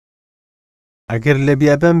ئەگەر لە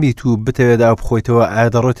بیابان بیت و بتەوێت ئاو بخۆیتەوە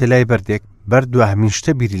ئادەڕۆتە لای بەردێک بەردوواهمین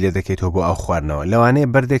شتە بیری لێ دەکەیتەوە بۆ ئاو خواردنەوە.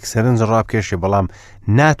 لەوانەیە بەردێک سەرنج ڕابکێشێ بەڵام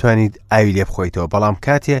ناتوانیت ئاوی لێ بخۆیتەوە، بەڵام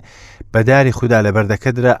کاتێ بەداری خوددا لە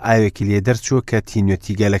بەردەکەدرا ئاوێکی لێ دەرچووە کە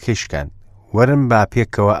تینوێتیگەلەکەی شکاند. وەرن با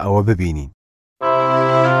پێکەوە ئەوە ببینین.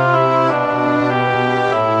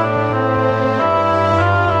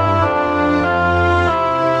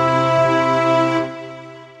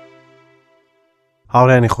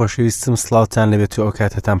 هاوڕێنی خۆشەویستم، سڵاوتان لەبێت و ئەو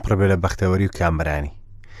کاتتان پڕبێ لە بەختەوەری و کامبرانی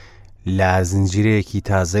لە زنجیرەیەکی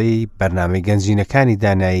تازەی بەرنامەی گەنجینەکانی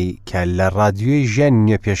دانایی کە لە ڕادیۆی ژیانی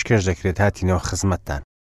نوێ پێشکەش دەکرێت هاتینەوە خزمەتتان.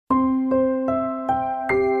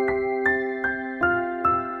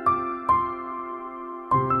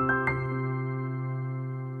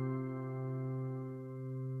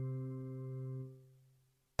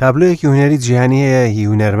 تابلۆیەکی هونەری جیهانی هەیە، هی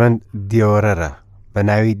هونەرمەند دیۆرەرە بە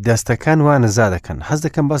ناوی دەستەکان وانەزا دەکەن. حەز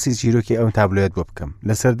دەکەم باسی چیرۆکی ئەو تابلۆیەت بۆ بکەم.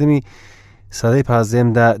 لە سەردەمی سەدەی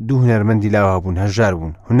 15دا دوو هونەرمەندی لاوا بوون، هەژار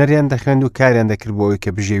بوون، هونەریان دەخوێند و کاریان دەکرد بۆ ئەوەی کە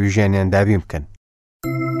بژێوی ژیانیان دابین بکەن.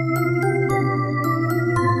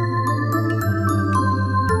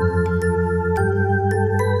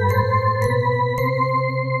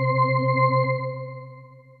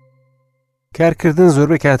 کارکردن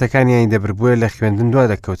زۆربەی کاتەکانیان دەبربووە لە خوێندن دوا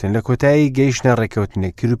دەکەوتن. لە کۆتایی گەیشتە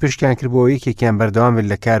ڕێکەوتنێک کیروپشتیان کرد بۆ یەکێکیان بەردەوام بێت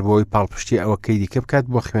لە کار بۆەوەی پاڵپشتی ئەوەکەی دیکە بکات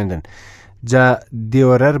بۆ خوێندن. جا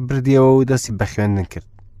دیۆرەر بردیەوە و دەستی بە خوێندن کرد.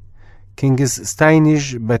 کینگز ستاینیش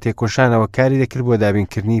بە تێکۆشانەوە کاری دەکرد بۆ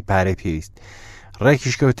دابینکردنی پارەی پێویست.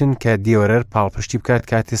 ڕێکیش کەوتن کە دیۆرەر پاڵپشتی بکات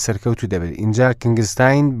کاتێ سەرکەوتو دەبێت. اینجا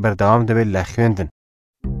کینگستاین بەردەوام دەبێت لە خوێندن.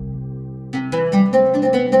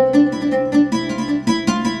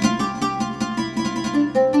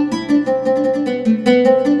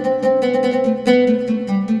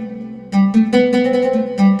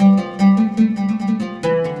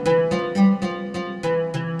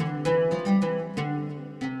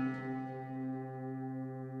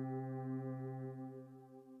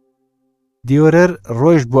 دیۆرەر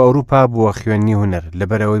ڕۆیشت بۆ ئەوروپا بۆ خوێندنی هونەر،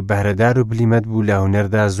 لەبەرەوەی بەهرەدار و بلیمەت بوو لە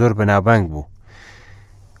هونەردا زۆر بەناوبانگ بوو.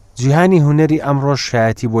 جیهانی هونەری ئەمڕۆ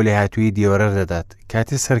شایەتی بۆ لێهاتووی دیۆرەر دەدات.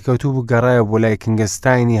 کاتێ سەرکەوتوو بوو گەڕایەوە بۆ لای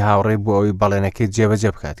کینگستاینی هاوڕێی بۆ ئەوەی بەڵێنەکەی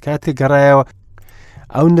جێبەجێ بکات. کاتێک گەڕایەوە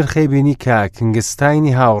ئەو نرخەی بینی کە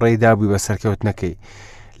کینگستاینی هاوڕێی دابووی بە سەرکەوتنەکەی.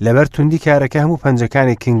 لەبەر توندی کارەکە هەموو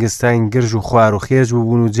پەنجەکانی کینگستاین گرژ و خوار و خێز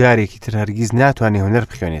بوون و جارێکی تر هەرگیز ناتوانێت هونەر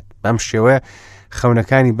بخوێنێت. بەم شێوەیە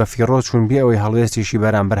خەونەکانی بە فیڕۆ چوون بێ ئەوەی هەڵوێستیشی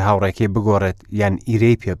بەرامبەر هاوڕێکەی بگۆڕێت یان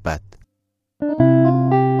ئیرەی پێ بات.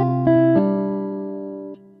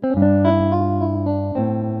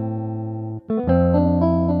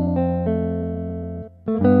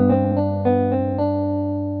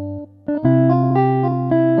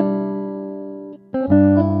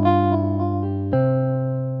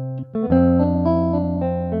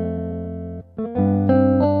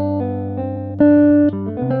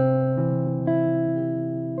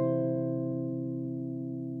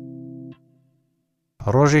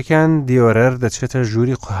 ڕۆژێکیان دیۆرەر دەچێتە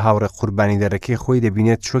ژووری هاوڕێ قوربانی دەرەکەی خۆی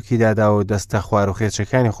دەبینێت چۆکی داداوە دەستە خوار و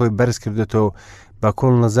خێچەکانی خۆی بەرز کردێتەوە بە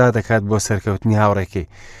کۆڵ نەزا دەکات بۆ سەرکەوتنی هاوڕێکەی.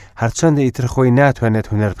 هەرچەندە ئیتر خۆی ناتوانێت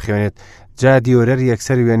هونەر بخوێنێت. جا دیۆرەر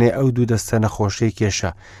یەکسەر وێنێ ئەو دوو دەستە نەخۆشەی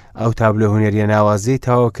کێشە. ئەو تابلۆ هونەریە ناوازەی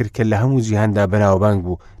تاوا کرد کە لە هەموو جیهاندا بەناوبانگ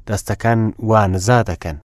بوو. دەستەکان وانەزا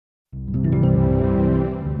دەکەن.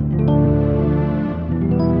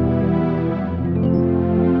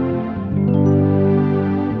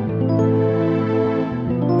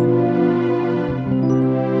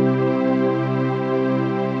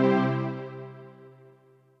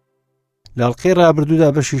 لە ئەڵقەی ڕابردوودا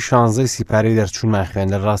بەشی 16 سیپارەی دەرچوونمان خوێن.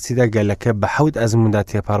 لە ڕاستیدا گەلەکە بە 7 ئەزمووندا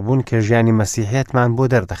تێپەڕبوون کە ژیانی مەسیحیەتمان بۆ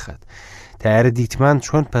دەردەخات. تایارە دیتمان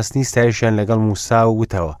چۆن پەسنی ستایشیان لەگەڵ موسا و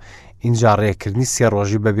وتەوە. اینجا ڕێکردنی 3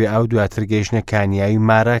 ڕۆژی بەبێ ئاو دواتر گەیشتنە کانیاوی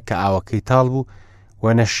مارە کە ئاوەکەی تاڵ بوو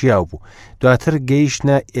و نەشیاو بوو. دواتر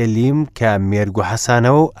گەیشتنە ئێلیم کە مێرگ و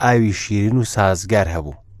حەسانەوە و ئاوی شیرین و سازگار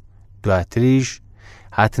هەبوو. دواتریش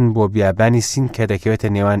هاتن بۆ بیابانی سین کە دەکەوێتە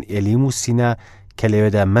نێوان ئێلیم و سینا کە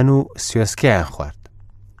لەوێدا من و سوێسکیان خوارد.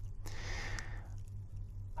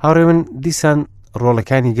 هاوڕێ من دیسان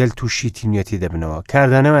ڕۆڵەکانی گەل تووشی تینوێتی دەبنەوە.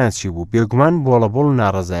 کاردانەوەیان چی بوو؟ بێگومان بۆڵەبۆڵ و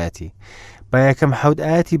ناڕەزایەتی. با یەکەم 7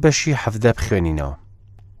 ئاەتی بەشی 7 بخوێنینەوە.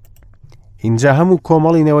 اینجا هەموو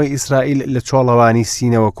کۆمەڵی نەوەی ئیسرائیل لە چۆڵەوانی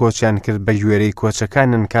سینەوە کۆچیان کرد بەگوێرەی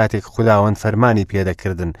کۆچەکانیان کاتێک خوداوەند فەرمانی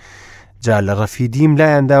پێدەکردن. جا لە ڕەفیدیم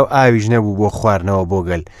لایاندا و ئاویش نەبوو بۆ خواردنەوە بۆ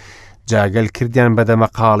گەل. جاگەل کردیان بە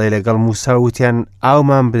دەمەقاڵێ لەگەڵ موسا وتیان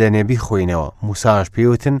ئاومان بدەنێ بیخۆینەوە. موساش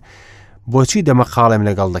پێوتن بۆچی دەمەقاڵێم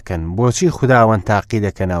لەگەڵ دەکەن؟ بۆچی خوداوەند تاقی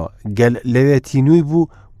دەکەنەوە؟ گەل لەوێتی نووی بوو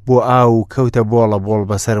بۆ بۆ ئاو و کەوتە بۆڵە بۆڵ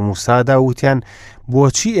بەسەر موسادا وتیان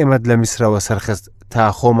بۆچی ئێمەت لە میسرەوە سەرخست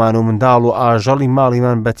تا خۆمان و منداڵ و ئاژەڵی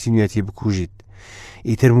ماڵیمان بە تینوێتی بکوژیت.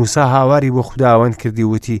 ئیتر موسا هاواری بۆ خوداوەند کردی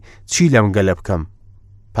وتی چی لەم گەلە بکەم؟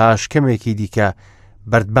 پاش کەمێکی دیکە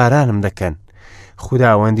بەردبارانم دەکەن.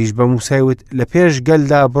 خوداوەندیش بە موسای وت لە پێش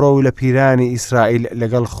گەلدا بڕۆ و لە پیرانی ئیسرائیل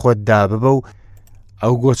لەگەڵ خۆتدا ببە و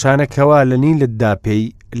ئەو گۆچانەکەوا لە نیلتدا پێی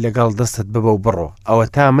لەگەڵ دەستت ببە و بڕۆ، ئەوە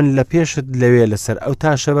تا من لە پێشت لەوێ لەسەر ئەو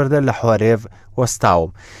تاشەبەردە لە حۆرێڤ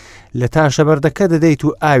وەستاوم. لە تاشەبەردەکە دەدەیت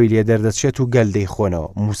و ئاوی لێ دەردەچێت و گەل دەیخۆنەوە.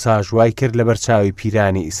 موساش وای کرد لە بەرچاوی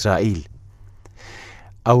پیرانی ئیسرائیل.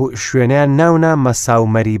 ئەو شوێنیان ناونا مەسا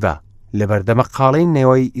و مەریبە لەبەر دەمەقاڵەی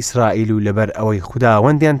نەوەی ئیسرائیل و لەبەر ئەوەی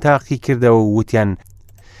خوداوەندیان تاقی کردەوە و وتیان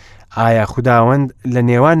ئایا خوداوەند لە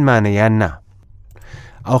نێوانمانە یان نا.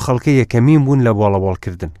 ئەو خەڵکە یەکەمین بوون لە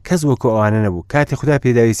بۆڵەبۆڵکردن، کەس وەکو ئەوانە نەبوو. کاتی خوددا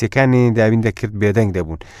پێداویستەکانی دابین دەکرد بێدەنگ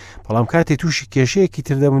دەبوون، بەڵام کاتی تووشی کێشەیەکی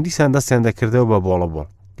تر دەبوون دیسان دەستیان دەکردەوە بە بۆڵەبۆڵ.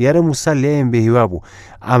 دیارە موسا لێیان بێهیوا بوو،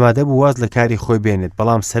 ئامادە بوو واز لە کاری خۆی بێنێت،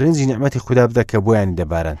 بەڵام سەرنجی نعمەتی خوددا بدە کە بۆیانی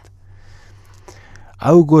دەبارەند.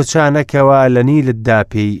 ئەو گۆچانەکەوە لە نیلتدا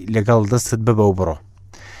پێی لەگەڵ دەستت ببە و بڕۆ.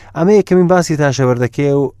 ئەمە یەکەمین باسی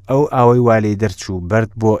تاشەبەردەکەی و ئەو ئاوەی والێ دەرچوو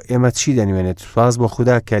بەرد بۆ ئێمە چی دەنوێنێت؟ سوپاس بۆ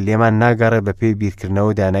خوددا کە لێمان ناگەڕێ بە پێی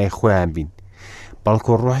بیرکردنەوە دانای خۆیان بین،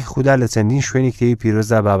 بەڵکو ڕۆحی خوددا لە چەندین شوێنی کتێبی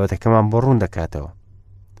پیرۆزدا بابەتەکەمان بۆ ڕوون دەکاتەوە.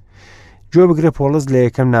 جۆ بگرە پۆڵز لە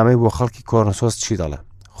یەکەم نامەی بۆ خەڵکی کۆرنسۆس چی دەڵێ؟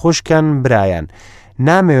 خوشکان برایان،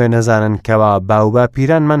 نامەوێ نەزانن کەوا باوبا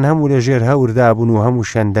پیرانمان هەموو لە ژێر هەوردا بوون و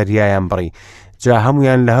هەمووشیان دەریایان بڕی، جا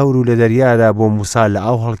هەمویان لە هەور و لە دەریادا بۆ موسا لە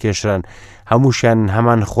ئاو هەڵکێشران، هەمووشیان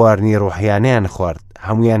هەمان خواردنی ڕۆحیانیان خوارد،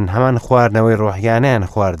 هەمویان هەمان خواردنەوەی ڕۆحیانیان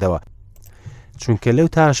خواردەوە، چونکە لەو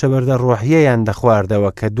تاشەبەردە ڕۆحیەیان دەخواردەوە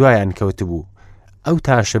کە دوایان کەوتبوو. ئەو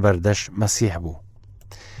تاشەبەردەش مەسیح بوو.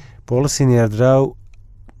 پۆڵسی نێردرا و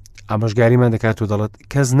ئامۆژگاریمان دەکات و دەڵێت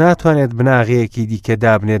کەس ناتوانێت بناغەیەکی دیکە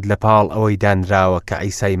دابنێت لە پاڵ ئەوەی دانراوە کە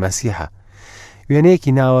عیسای مەسیحە.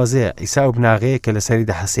 وێنەیەکی ناوازەیە ئیسا و بناغەیە کە لەسەری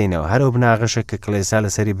دەحەسێنەوە، هەرەو بناغەشە کە کڵێسا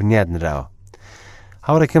لەسەری بنیاد نراوە.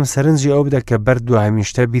 هاوڕێکم سەرنجی ئەو بدە کە بەرد و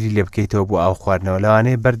هەمیشتە بیری لێ بکەیتەوە بۆ ئاو خواردنەوە،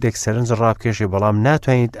 لەوانەیە بەردێک سەرنج ڕابکێشێ بەڵام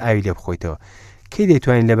ناتوانیت ئاوی لێ بخۆیتەوە. کەی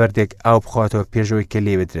دەیتوانین لە بەردێک ئاو بخواتەوە پێشەوەی کە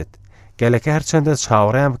لێ بدرێت؟ گەلەکە هەرچەندە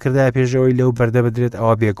چاوەڕێیان بکردای پێشەوەی لەو بەردە بدرێت،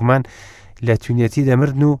 ئەوە بێگومان لە توونەتی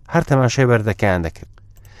دەمردن و هەر تەماشای بەردەکەیان دەکرد.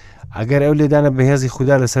 ئەگەر ئەو لێدانە بەهێزی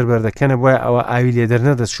خوددا لەسەر بەردەکەنە بۆیە ئەوە ئاوی لێ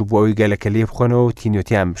دەرنەدەچوو بۆ ئەوی گەلەکە لێ بخۆنەوە و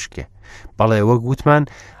تینوێتیان بشکێ. بەڵێ وەک گوتمان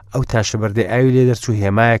ئەو تاشەبەردەی ئاوی لێ دەرچوو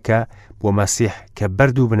هێمایەکە بۆ مەسیح کە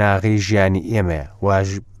بەرد و بناغەی ژیانی ئێمەیە، واژ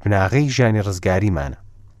بناغەی ژیانی ڕزگاریمانە.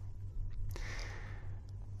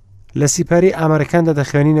 لە سیپاری ئامارەکاندا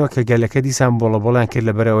دەخوێنینەوە کە گەلەکە دیسان بۆڵەبۆڵیان کرد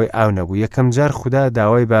لەبەرەوەی ئاو نەبوو. یەکەم جار خوددا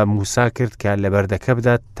داوای بە موسا کرد کە لە بەردەکە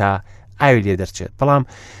بدات تا ئاوی لێ دەرچێت، بەڵام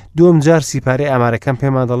دووەم جار سیپارەی ئامارەکان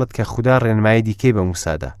پێمان دەڵێت کە خوددا ڕێنمایی دیکەی بە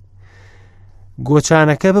موسادا.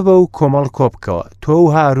 گۆچانەکە ببە و کۆمەڵ کۆبکەوە، تۆ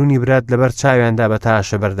و هارونی برات لەبەر چاویاندا بە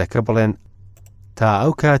تاشەبەردەکە بڵێن تا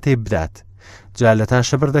ئەو کاتەی بدات. جا لە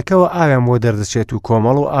تاشەبەردەکەەوە ئاویان بۆ دەردەچێت و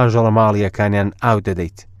کۆمەڵ و ئاژەڵە ماڵیەکانیان ئاو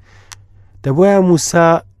دەدەیت. دەبوایە موسا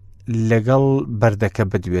لەگەڵ بەردەکە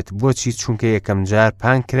بدوێت، بۆچی؟ چونکە یەکەم جار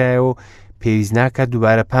پان کرایەوە پێویست ناکات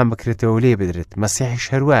دووبارە پان بکرێتەوە لێ بدرێت. مەسیحیش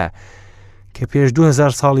هەروایە کە پێش 2000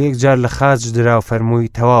 ساڵ یەک جار لە خاج درا و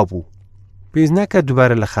فەرمووی تەواو بوو، پێویست ناکات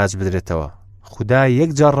دووبارە لە خاج بدرێتەوە. خوددا یەک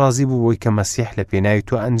جار ڕازی بوو بۆی کە مەسیح لە پێناوی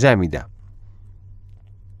تۆ ئەنجامیدا.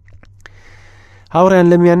 هاوڕیان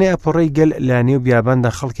لە میانەی ئەپۆڕەی گەل لە نێو بیاباندا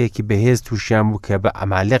خەڵکێکی بەهێز تووشیان بوو کە بە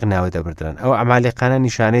ئەمالێق ناوە دەبردران. ئەو ئەمالێقانە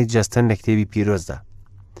نیشانەی جەستن لە کتێبی پیرۆزدا.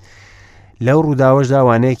 لەو ڕووداوەشدا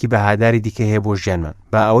وانەیەکی بەهاداری دیکە هەیە بۆ ژیانمان،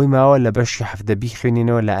 بە ئەوەی ماوە لە بەشی 7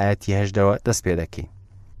 بیخوێنینەوە لە ئاەتی 8 دەست پێ دەکەین.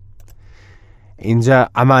 اینجا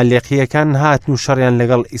ئەمالێقیەکان هاتن و شەڕیان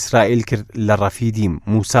لەگەڵ ئیسرائیل کرد لە ڕەفیدیم.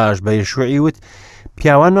 موساش بە یەشوعی وت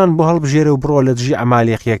پیاوانمان بۆ هەڵبژێرە و بڕۆ لە دژی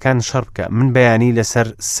ئەمالێقیەکان شەڕ بکە، من بەیانی لەسەر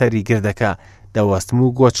سەری گردەکە دەوەستم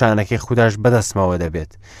و گۆچانەکەی خودداش بەدەستمەوە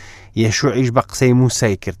دەبێت. یەشوعیش بە قسەی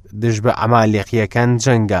موسای کرد، دژ بە ئەمالێقیەکان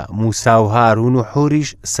جەنگە، موسا و هارون و حوریش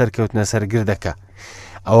سەرکەوتنە سەر گردەکە.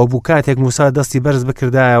 ئەوە بوو کاتێک موسا دەستی بەرز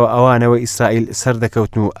بکردایەوە ئەوانەوە ئیسرائیل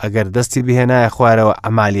سەردەکەوتن و ئەگەر دەستی بهێنایە خوارەوە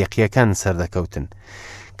ئەمالێقیەکان سەردەکەوتن.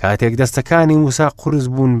 کاتێک دەستەکانی موسا قورس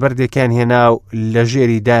بوون بەردێکیان هێنا و لە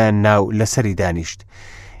ژێری دایان ناو لەسەری دانیشت.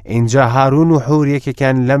 اینجا هارون و حور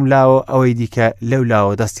یەکێکیان لەم لاوە ئەوەی دیکە لەو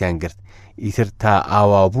لاوە دەستیان گرت. ئیتر تا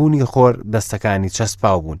ئاوابوونی خۆر دەستەکانی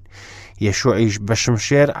چەسپاو بوون. یەشوعیش بە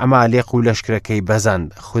شمشێر ئەمالێق و لەشکرەکەی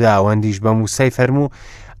بەزاند. خوداوەندیش بە موسای فەرموو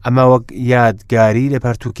ئەمە وەک یادگاری لە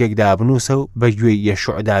پەرتووکێکدا بنووسە و بە گوێی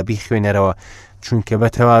یەشوعدا بیخوێنەرەوە، چونکە بە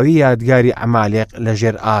تەواوی یادگاری ئەمالێق لە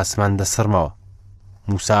ژێر ئاسمان دەسڕمەوە.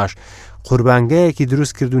 موساش قوربانگایەکی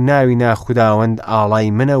دروست کرد و ناوی نا خوداوەند ئاڵای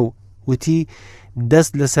منە و وتی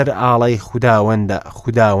دەست لەسەر ئاڵای خوداوەندە،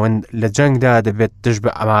 خوداوەند لە جەنگدا دەبێت دژ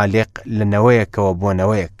بە ئەمالێق لە نەوەیەکەوە بۆ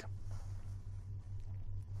نەوەیەک.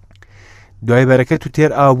 دوای بەرەکەت و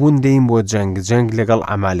تێر ئاوبوون دەین بۆ جەنگ لەگەڵ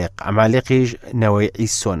ئەمالێق. ئەمالێقیش نەوەی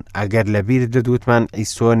ئیسۆن. ئەگەر لەبیر دەدوتمان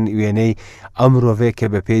ئیسۆن وێنەی ئەم مرۆڤەیە کە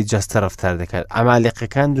بە پێی جەستە ڕەفتار دەکات.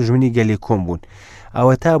 ئەمالێقەکان دوژمنی گەلی کۆم بوون.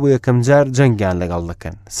 ئەوە تا بۆ یەکەم جار جەنگیان لەگەڵ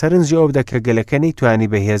دەکەن. سەرنجی ئەو بدە کە گەلەکە نەیتوانی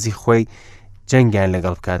بە هێزی خۆی جەنگیان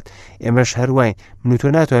لەگەڵ بکات. ئێمەش هەروای من و تۆ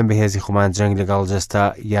ناتوانین بە هێزی خۆمان جەنگ لەگەڵ جەستە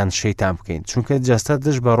یان شەیتان بکەین، چونکە جەستە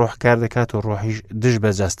دژ بە ڕۆح کار دەکات و ڕۆحیش دژ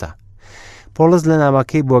بە جەستە. پۆڵز لە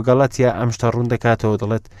نامەکەی بۆ گەڵەتیە ئەم شتە ڕوون دەکاتەوە،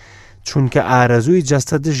 دەڵێت چونکە ئارەزووی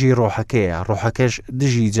جەستە دژی ڕۆحەکەیە، ڕۆحەکەش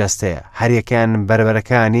دژی جەستەیە. هەریەکیان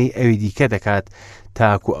بربەرەکانی ئەوی دیکە دەکات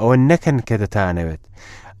تاکو ئەوە نەکەن کە دەتانەوێت.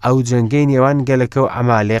 ئەو جەنگەی نێوان گەلەکە و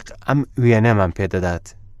ئەمالێق ئەم وێنەمان پێدەدات.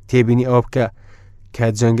 تێبینی ئەوە بکە کە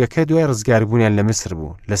جەنگەکە دوای ڕزگاربوونیان لە میسر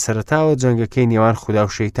بوو. لە سەرەتاوە جەنگەکەی نێوان خوددا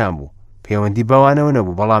و شەیتان بوو. پەیوەندی بەوانەوە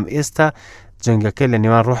نەبوو، بەڵام ئێستا جەنگەکە لە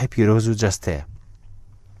نێوان ڕۆحی پیرۆز و جەستەیە.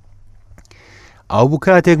 ئەو بوو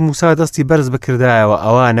کاتێک موسا دەستی بەرز بکردایەوە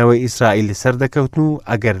ئەوانەوەی ئیسرائیل سەردەکەوتن و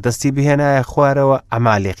ئەگەر دەستی بهێنایە خوارەوە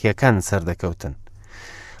ئەمالێقیەکان سەردەکەوتن.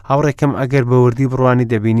 هاوڕێکم ئەگەر بە وردی بڕوانی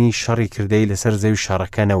دەبینی شەڕی کردەی لەسەر زەوی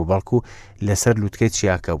شەڕەکە نەبوو، بەڵکو لەسەر لووتکەی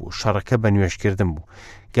چیاکە بوو. شەڕەکە بە نوێژکردن بوو.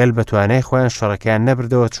 گەل بە توانای خۆیان شەڕەکەیان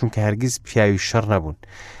نەبردەوە، چونکە هەرگیز پیاوی شەڕ نەبوون.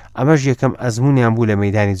 ئەمەش یەکەم ئەزموونیان بوو لە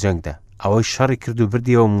مەیدانی جەنگدا. ئەوەی شەڕی کرد و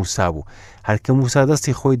بردیەوە موسا بوو. هەرکە موسا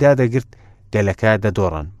دەستی خۆی دادەگرت گەلەکە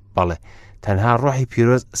دەدۆڕن. بەڵێ تەنها ڕۆحی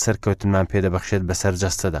پیرۆز سەرکەوتنمان پێدەبەخشێت بەسەر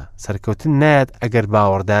جەستەدا. سەرکەوتن نایەت ئەگەر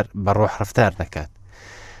باوەڕدار بە ڕۆح ڕەفتار نەکات.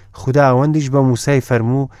 خوداوەندیش بە موسای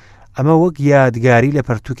فەرموو ئەمە وەک یادگاری لە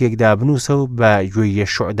پەرتووکێکدا بنووسە و بە گوێی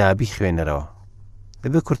یەشوعدا بیخوێنەرەوە.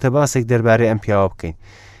 دەبێت کورتەباسێک دەربارەی ئەم پیاوە بکەین.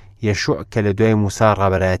 یەشوع کە لە دوای موسا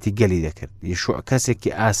ڕابەرایەتی گەلی دەکرد. یەشوع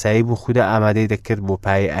کەسێکی ئاسایی بوو، خوددا ئامادەی دەکرد بۆ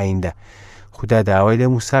پایە ئایندە. خوددا داوای لە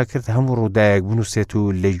موسا کرد هەموو ڕووداوێک بنووسێت و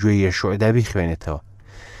لە گوێی یەشوعدا بیخوێنێتەوە.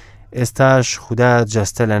 ئێستاش خوددا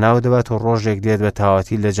جەستە لە ناو دەبات و ڕۆژێک دێت بە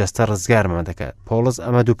تاواتی لە جەستە ڕزگارمان دەکات. پۆڵز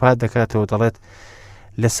ئەمە دووپات دەکاتەوە، دەڵێت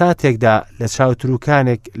لە ساتێکدا لە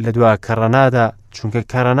چاوتروکانێک لە دوا کەڕەنادا، چونکە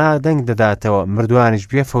کەڕەنا دەنگ دەداتەوە، مردوانیش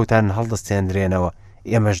بێ فەوتان هەڵدەستێنرێنەوە،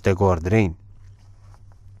 ئێمەش دەگۆڕدرین.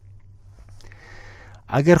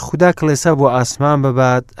 ئەگەر خوددا کڵێسا بۆ ئاسمان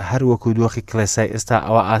ببات هەر وەکو دۆخی کڵێسای ئێستا،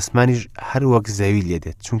 ئەوە ئاسمانیش هەر وەک زەوی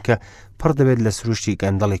لێدێت، چونکە پڕ دەبێت لە سروشتی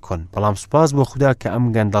گەندەڵی کۆن. بەڵام سوپاس بۆ خوددا کە ئەم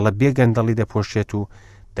گەندەڵە بێ گەندەڵی دەپۆشێت و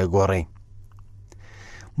دەگۆڕین.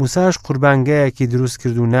 موساش قوربانگایەکی دروست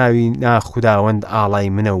کرد و ناوی نا خوداوەند ئاڵای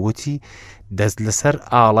منە وتی دەست لەسەر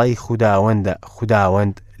ئاڵای خوداوەندە،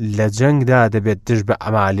 خوداوەند لە جەنگدا دەبێت دژ بە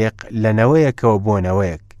ئەمالێق لە نەوەیەکەوە بۆ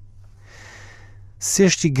نەوەیەک.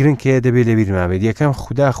 سێشتی گرنگکەیە دەبێت لە بیرمان بێت. یەکەم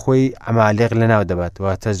خوددا خۆی ئەمالێق لە ناو دەبات،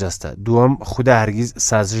 واتە جەستە. دووەم خوددا هەرگیز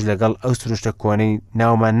سازش لەگەڵ ئەو سروشتە کۆنەی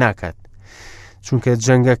ناومان ناکات، چونکە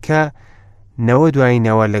جەنگەکە نەوە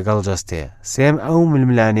دوایینەوە لەگەڵ جەستەیە. سێم ئەو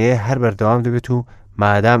ململانەیە هەر بەردەوام دەبێت و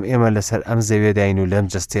مادام ئێمە لەسەر ئەم زەوێداین و لەم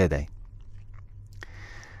جەستێداین.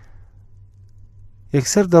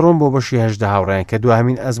 یەکسەر دەڕۆم بۆ بەشی هەژدە هاوڕێیان کە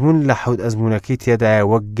دوهەمین ئەزمون لە حەوت ئەزمونەکەی تێدایە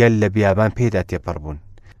وەک گەل لە بیابان پێدا تێپەڕ بوون.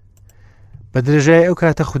 بە درێژای ئەو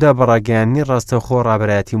کاتە خوددا بەڕاگەیاندنی ڕاستەوخۆ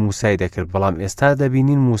ڕابەرایەتی موسای دەکرد، بەڵام ئێستا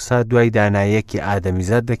دەبینین موسا دوای دانایەکی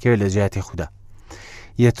ئادەمیزاد دەکەوێت لە جیاتی خوددا.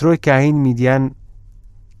 یەترۆی کاهین میدیان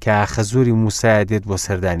کە خەزوری موسایە دێت بۆ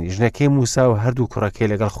سەردانی. ژنەکەی موسا و هەردوو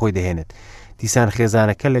کوڕەکەی لەگەڵ خۆی دەهێنێت. دیسان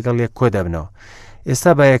خێزانەکە لەگەڵ یەک کۆ دەبنەوە.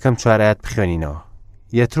 ئێستا با یەکەم چوارەیات بخوێنینەوە.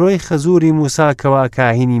 یەترۆی خەزوری موسا کەوا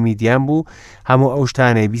کاهینی میدیان بوو، هەموو ئەو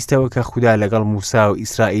شتانەی بیستەوە کە خوددا لەگەڵ موسا و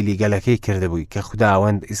ئیسرائیلی گەلەکەی کردبووی کە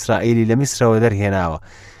خوداوەند ئیسرائیلی لە میسرەوە دەرهێناوە.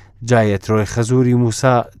 جا یەترۆی خەزوری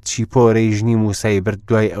موسا چیپۆرەی ژنی موسای برد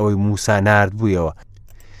دوای ئەوەی موسا نارد بوویەوە.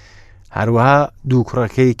 هەروەها دوو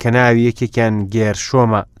کوڕەکەی کە ناوی یەکێکیان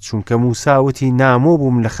گێرشۆمە، چونکە موسا وتی نامۆ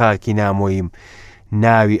بووم لە خاکی نامۆیم.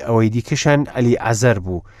 ناوی ئەوەی دیکەشان ئەلی عەزەر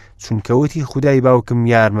بوو، چونکە وتی خودای باوکم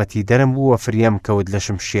یارمەتی دەرم بوو و فریەم کەوت لە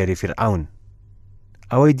شمشێری فیرعەون.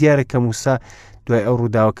 ئەوەی دیارە کە موسا دوای ئەو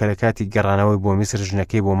ڕووداوە کە لە کاتی گەڕانەوەی بۆ میسر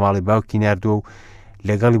ژنەکەی بۆ ماڵی باوکی ناردووە و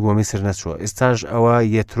لەگەڵی بۆ میسر نەچووە. ئێستاش ئەوە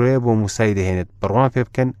یەترۆیە بۆ موسای دەهێنێت. بڕوان پێ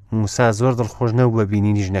بکەن موسا زۆر دڵخۆش نەبوو بە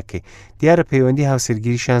بینینی ژنەکەی. دیارە پەیوەندی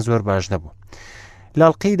هاوسەرگیریشان زۆر باش نەبوو.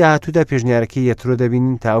 لاڵقەی داهاتوودا پێشنیارەکەی یەترۆ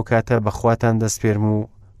دەبینین تا ئەو کاتە بەخواتان دەستپێرم و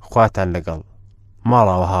خواتان لەگەڵ.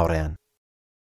 ماڵەوە هاوڕێیان.